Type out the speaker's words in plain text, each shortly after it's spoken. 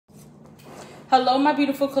Hello, my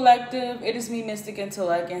beautiful collective. It is me, Mystic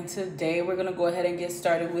Intellect, and today we're going to go ahead and get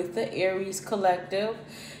started with the Aries collective.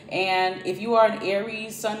 And if you are an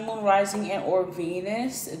Aries, Sun, Moon, Rising, and or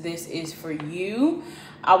Venus, this is for you.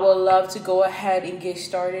 I would love to go ahead and get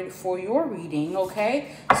started for your reading,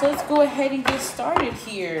 okay? So let's go ahead and get started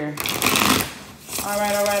here. All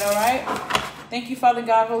right. Thank you, Father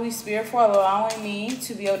God, Holy Spirit, for allowing me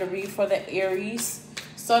to be able to read for the Aries,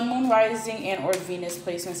 Sun, Moon, Rising, and or Venus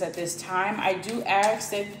placements at this time. I do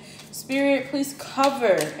ask that Spirit, please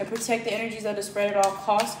cover and protect the energies of the spread at all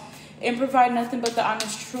costs and provide nothing but the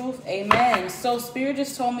honest truth. Amen. So Spirit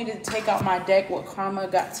just told me to take out my deck, what karma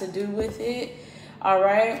got to do with it. All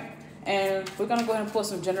right. And we're going to go ahead and pull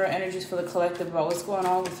some general energies for the collective about what's going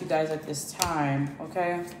on with you guys at this time.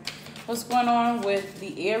 Okay. What's going on with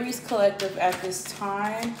the Aries collective at this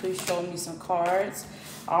time? Please show me some cards.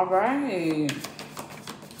 All right.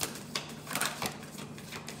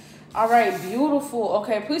 All right, beautiful.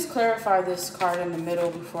 Okay, please clarify this card in the middle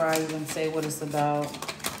before I even say what it's about.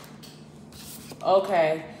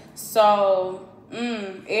 Okay, so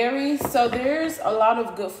Aries, so there's a lot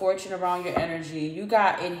of good fortune around your energy. You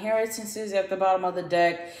got inheritances at the bottom of the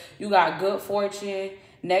deck. You got good fortune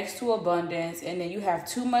next to abundance, and then you have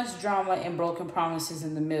too much drama and broken promises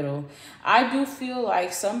in the middle. I do feel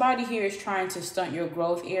like somebody here is trying to stunt your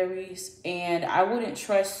growth, Aries, and I wouldn't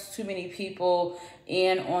trust too many people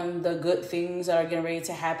in on the good things that are getting ready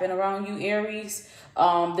to happen around you, Aries.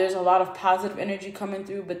 There's a lot of positive energy coming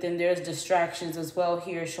through, but then there's distractions as well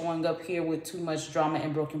here, showing up here with too much drama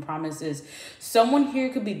and broken promises. Someone here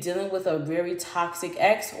could be dealing with a very toxic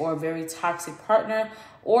ex or a very toxic partner,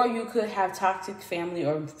 or you could have toxic family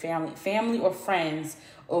or friends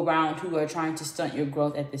around who are trying to stunt your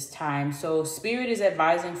growth at this time. So Spirit is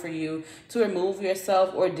advising for you to remove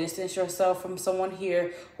yourself or distance yourself from someone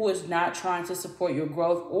here who is not trying to support your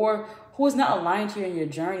growth or who is not aligned here in your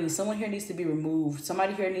journey. Someone here needs to be removed.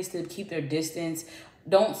 Somebody here needs to keep their distance.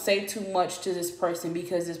 Don't say too much to this person,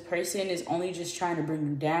 because this person is only just trying to bring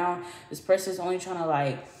you down. This person is only trying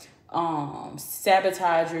to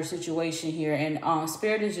sabotage your situation here. And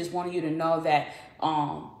Spirit is just wanting you to know that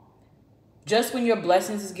just when your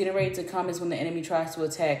blessings is getting ready to come is when the enemy tries to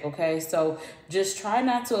attack, okay? So just try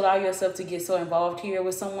not to allow yourself to get so involved here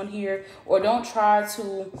with someone here, or don't try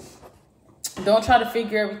to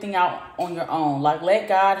figure everything out on your own. Like, let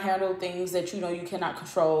God handle things that you know you cannot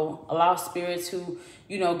control. Allow Spirit to,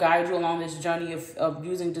 guide you along this journey of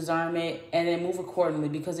using discernment, and then move accordingly,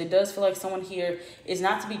 because it does feel like someone here is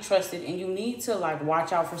not to be trusted, and you need to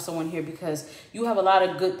watch out for someone here, because you have a lot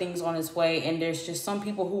of good things on its way, and there's just some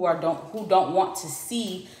people who don't want to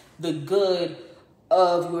see the good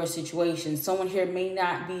of your situation. Someone here may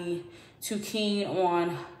not be too keen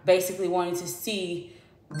on basically wanting to see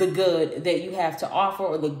the good that you have to offer,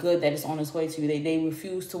 or the good that is on its way to you. They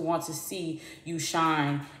refuse to want to see you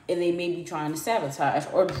shine, and they may be trying to sabotage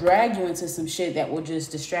or drag you into some shit that will just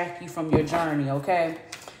distract you from your journey, okay?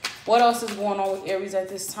 What else is going on with Aries at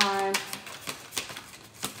this time?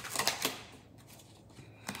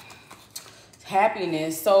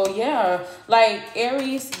 Happiness. So yeah,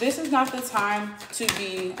 Aries, this is not the time to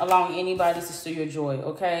be allowing anybody to steal your joy,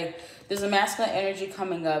 okay? There's a masculine energy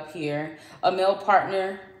coming up here. A male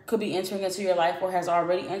partner could be entering into your life or has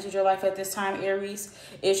already entered your life at this time, Aries.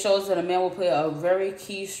 It shows that a man will play a very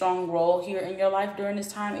key, strong role here in your life during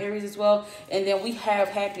this time, Aries, as well. And then we have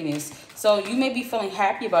happiness. So you may be feeling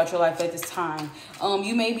happy about your life at this time.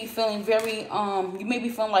 You may be feeling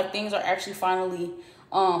like things are actually finally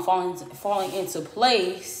falling into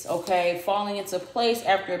place, okay? Falling into place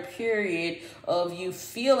after a period of you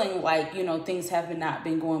feeling like, things have not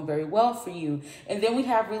been going very well for you. And then we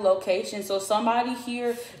have relocation. So somebody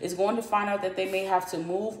here is going to find out that they may have to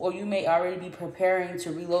move, or you may already be preparing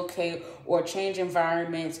to relocate or change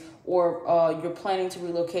environments, or you're planning to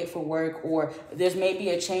relocate for work, or there's maybe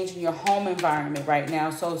a change in your home environment right now.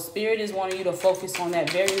 So Spirit is wanting you to focus on that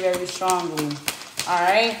very, very strongly. All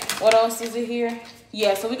right. What else is it here?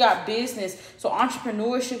 Yeah, so we got business. So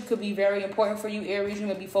entrepreneurship could be very important for you, Aries. You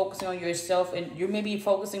may be focusing on yourself, and you may be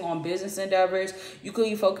focusing on business endeavors. You could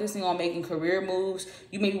be focusing on making career moves.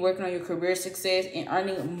 You may be working on your career success and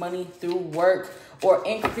earning money through work, or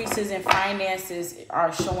increases in finances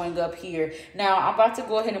are showing up here. Now, I'm about to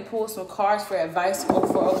go ahead and pull some cards for advice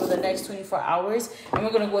over the next 24 hours. And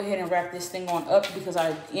we're going to go ahead and wrap this thing on up, because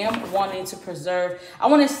I am wanting to I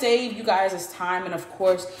want to save you guys' time, and of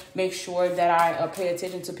course, make sure that I pay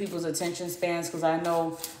attention to people's attention spans, because I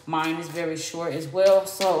know mine is very short as well.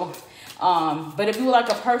 So, but if you would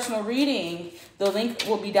like a personal reading, the link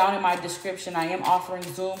will be down in my description. I am offering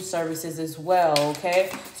Zoom services as well,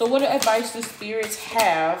 okay? So what advice do spirits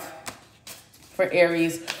have for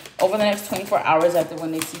Aries over the next 24 hours after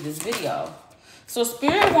when they see this video. So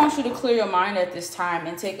Spirit wants you to clear your mind at this time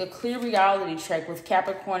and take a clear reality check with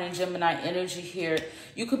Capricorn and Gemini energy here.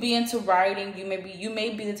 You could be into writing. You may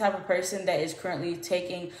be the type of person that is currently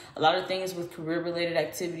taking a lot of things with career-related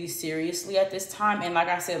activities seriously at this time. And like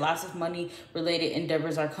I said, lots of money-related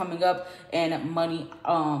endeavors are coming up, and money,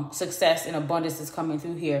 success, and abundance is coming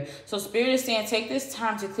through here. So Spirit is saying take this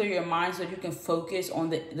time to clear your mind so that you can focus on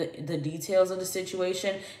the details of the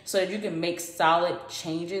situation, so that you can make solid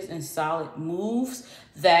changes and solid moves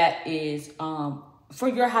that is for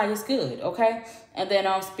your highest good, okay? And then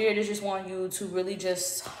Spirit is just wanting you to really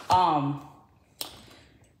just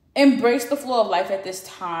embrace the flow of life at this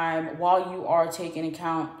time while you are taking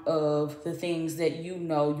account of the things that you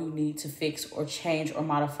know you need to fix or change or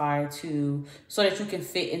modify to, so that you can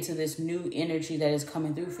fit into this new energy that is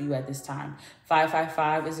coming through for you at this time.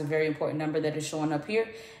 555 is a very important number that is showing up here.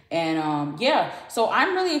 And yeah, so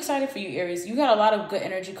I'm really excited for you, Aries. You got a lot of good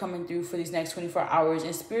energy coming through for these next 24 hours.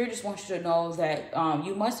 And Spirit just wants you to know that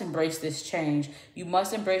you must embrace this change. You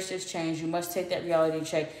must embrace this change. You must take that reality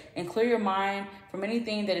check and clear your mind from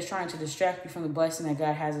anything that is trying to distract you from the blessing that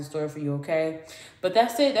God has in store for you, okay? But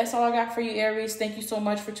that's it. That's all I got for you, Aries. Thank you so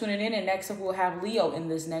much for tuning in. And next up, we'll have Leo in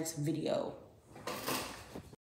this next video.